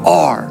we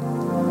are.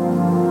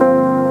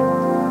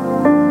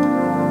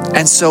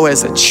 And so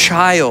as a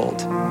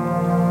child,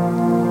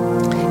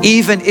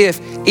 even if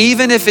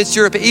even if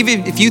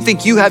you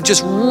think you have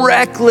just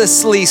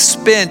recklessly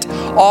spent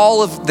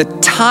all of the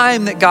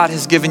time that God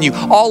has given you,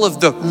 all of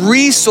the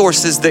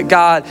resources that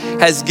God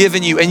has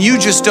given you, and you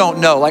just don't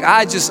know, like,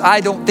 I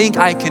don't think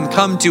I can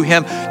come to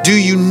him. Do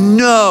you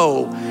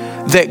know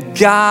that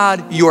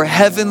God, your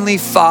heavenly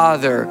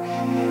Father,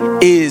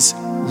 is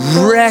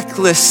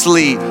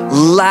recklessly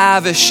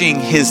lavishing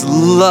his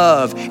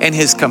love and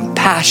his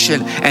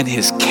compassion and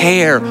his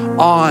care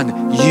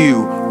on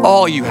you?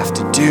 All you have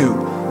to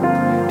do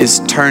is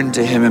turn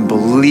to him and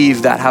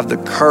believe that, have the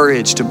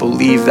courage to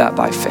believe that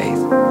by faith.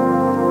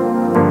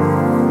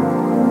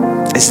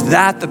 Is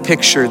that the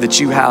picture that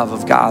you have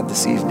of God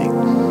this evening?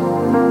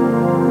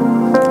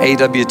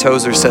 A.W.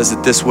 Tozer says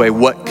it this way: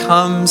 what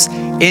comes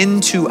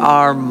into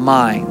our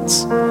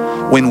minds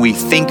when we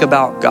think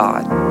about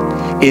God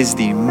is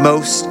the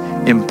most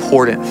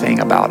important thing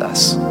about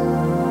us.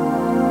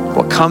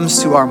 What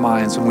comes to our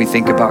minds when we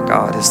think about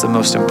God is the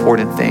most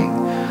important thing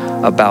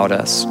about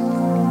us.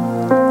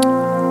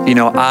 You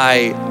know,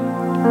 I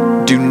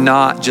do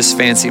not just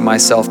fancy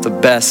myself the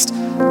best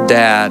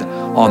dad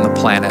on the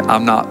planet.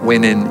 I'm not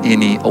winning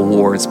any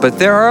awards, but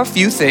there are a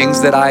few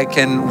things that I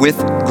can, with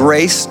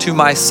grace to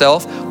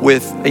myself,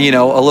 with,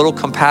 a little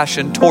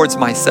compassion towards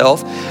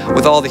myself,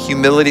 with all the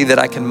humility that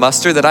I can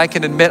muster, that I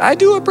can admit I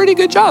do a pretty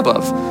good job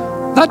of.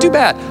 Not too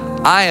bad.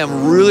 I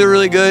am really,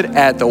 really good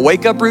at the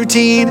wake up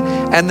routine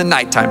and the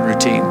nighttime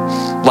routine.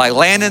 Like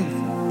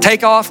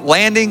takeoff,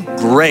 landing,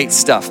 great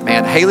stuff,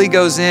 man. Haley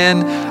goes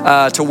in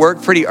to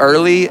work pretty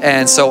early,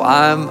 and so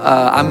I'm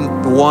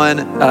the one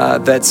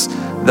that's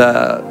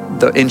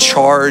in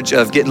charge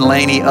of getting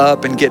Lainey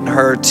up and getting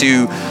her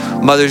to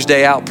Mother's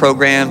Day Out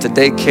program, to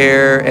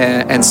daycare,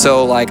 and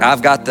so like I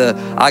got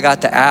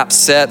the app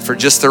set for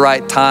just the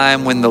right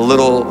time when the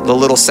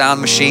little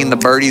sound machine, the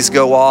birdies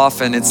go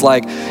off, and it's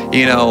like,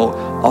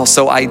 all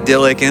so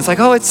idyllic, and it's like,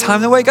 oh, it's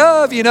time to wake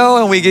up,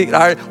 and we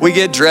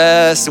get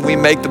dressed and we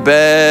make the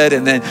bed,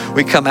 and then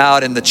we come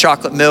out and the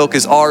chocolate milk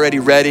is already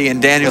ready,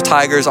 and Daniel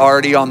Tiger's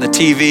already on the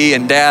TV,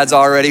 and Dad's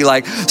already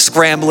like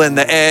scrambling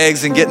the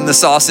eggs and getting the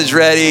sausage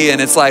ready,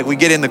 and it's like we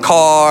get in the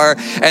car,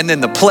 and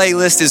then the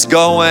playlist is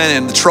going,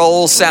 and the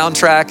Trolls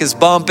soundtrack is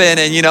bumping,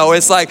 and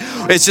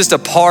it's just a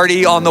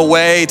party on the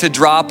way to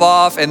drop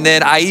off. And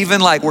then I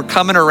even we're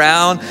coming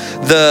around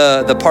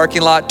the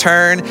parking lot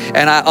turn,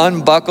 and I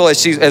unbuckle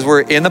as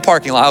we're in the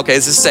parking lot. Okay,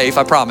 this is safe,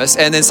 I promise.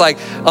 And it's like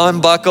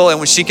unbuckle, and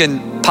when she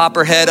can pop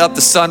her head up the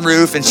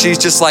sunroof, and she's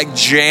just like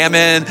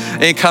jamming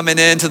and coming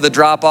into the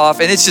drop off,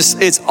 and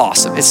it's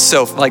awesome. It's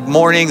so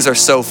mornings are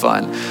so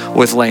fun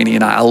with Lainey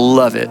and I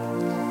love it.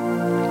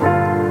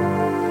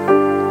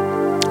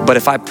 But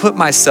if I put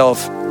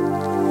myself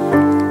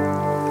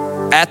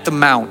at the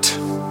Mount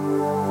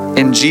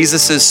in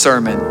Jesus's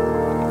sermon,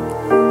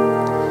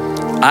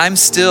 I'm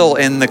still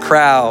in the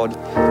crowd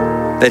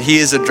that he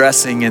is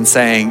addressing and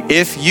saying,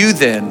 if you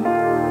then,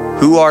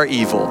 who are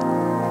evil,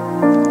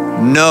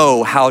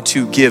 know how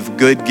to give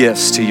good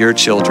gifts to your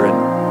children,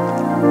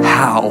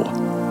 how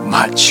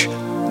much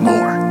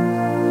more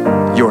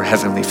your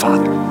heavenly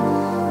Father?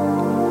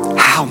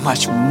 How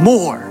much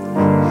more?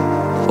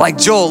 Like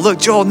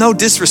Joel, no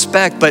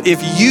disrespect, but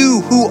if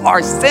you who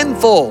are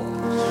sinful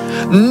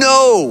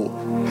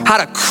know how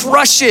to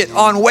crush it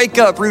on wake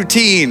up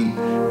routine,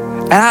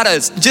 and how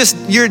to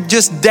you're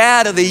just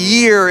dad of the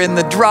year in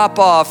the drop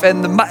off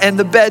and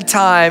the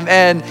bedtime,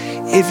 and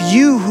if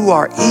you who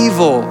are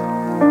evil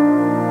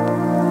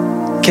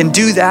can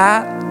do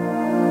that,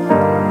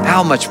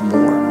 how much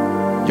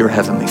more your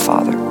heavenly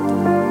Father?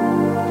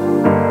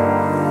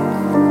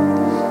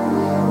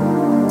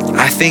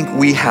 I think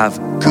we have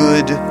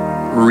good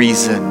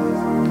reason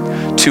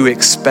to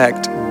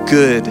expect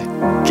good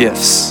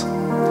gifts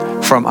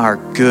from our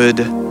good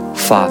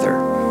Father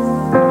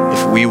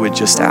if we would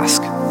just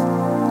ask.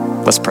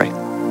 Let's pray.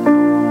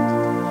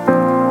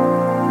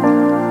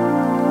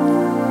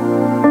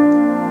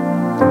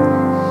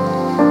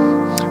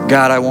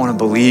 God, I want to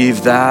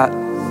believe that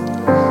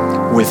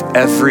with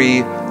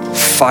every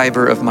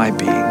fiber of my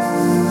being.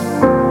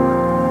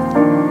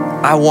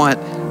 I want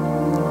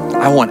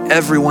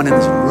everyone in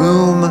this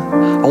room,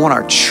 I want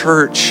our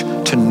church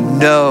to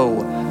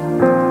know,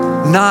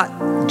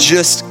 not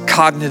just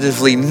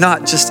cognitively,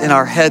 not just in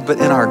our head, but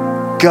in our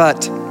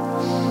gut,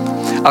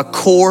 a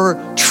core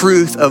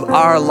truth of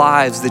our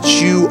lives,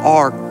 that you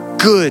are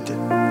good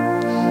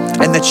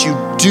and that you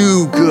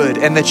do good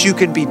and that you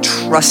can be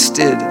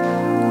trusted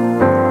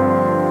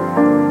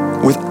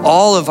with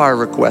all of our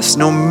requests,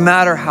 no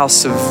matter how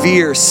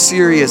severe,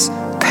 serious,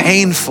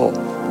 painful.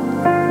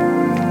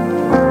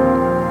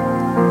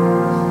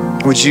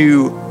 Would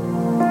you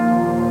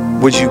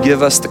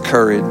give us the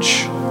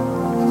courage,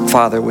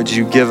 Father? Would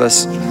you grace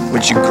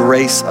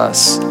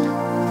us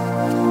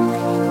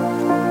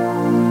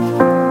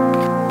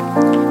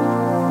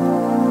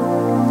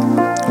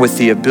with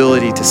the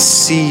ability to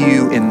see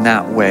you in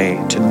that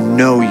way, to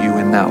know you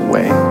in that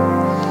way?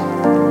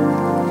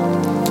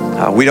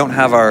 We don't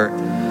have our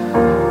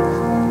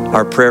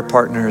prayer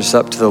partners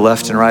up to the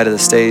left and right of the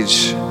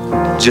stage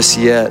just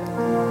yet,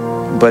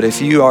 but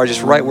if you are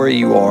just right where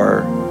you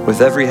are,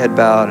 with every head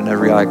bowed and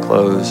every eye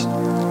closed,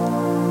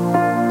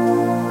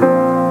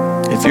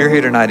 if you're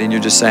here tonight and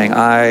you're just saying,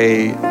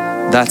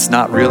 that's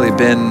not really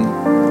been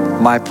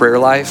my prayer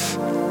life,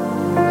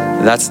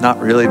 that's not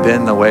really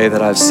been the way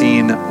that I've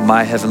seen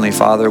my Heavenly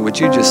Father, would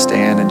you just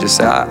stand and just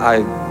say,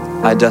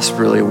 I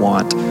desperately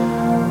want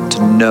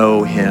to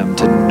know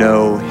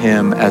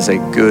Him as a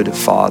good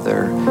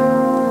Father.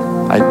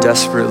 I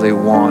desperately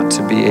want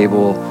to be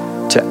able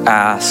to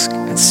ask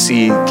and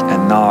seek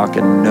and knock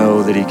and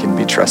know that He can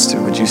be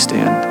trusted. Would you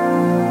stand?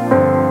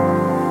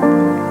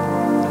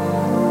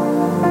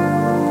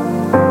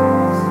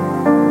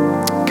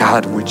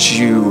 God, would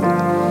you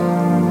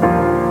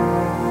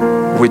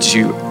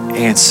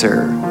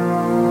answer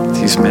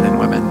these men and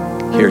women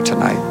here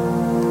tonight?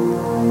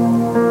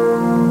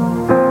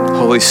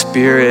 Holy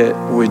Spirit,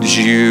 would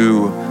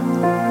you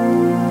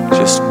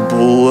just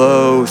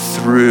blow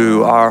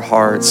through our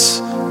hearts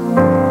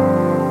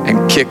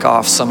and kick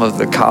off some of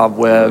the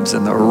cobwebs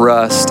and the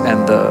rust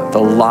and the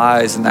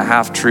lies and the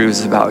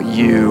half-truths about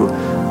you,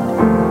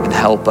 and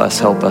help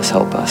us.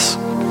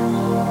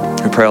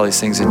 We pray all these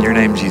things in your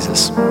name,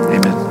 Jesus.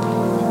 Amen.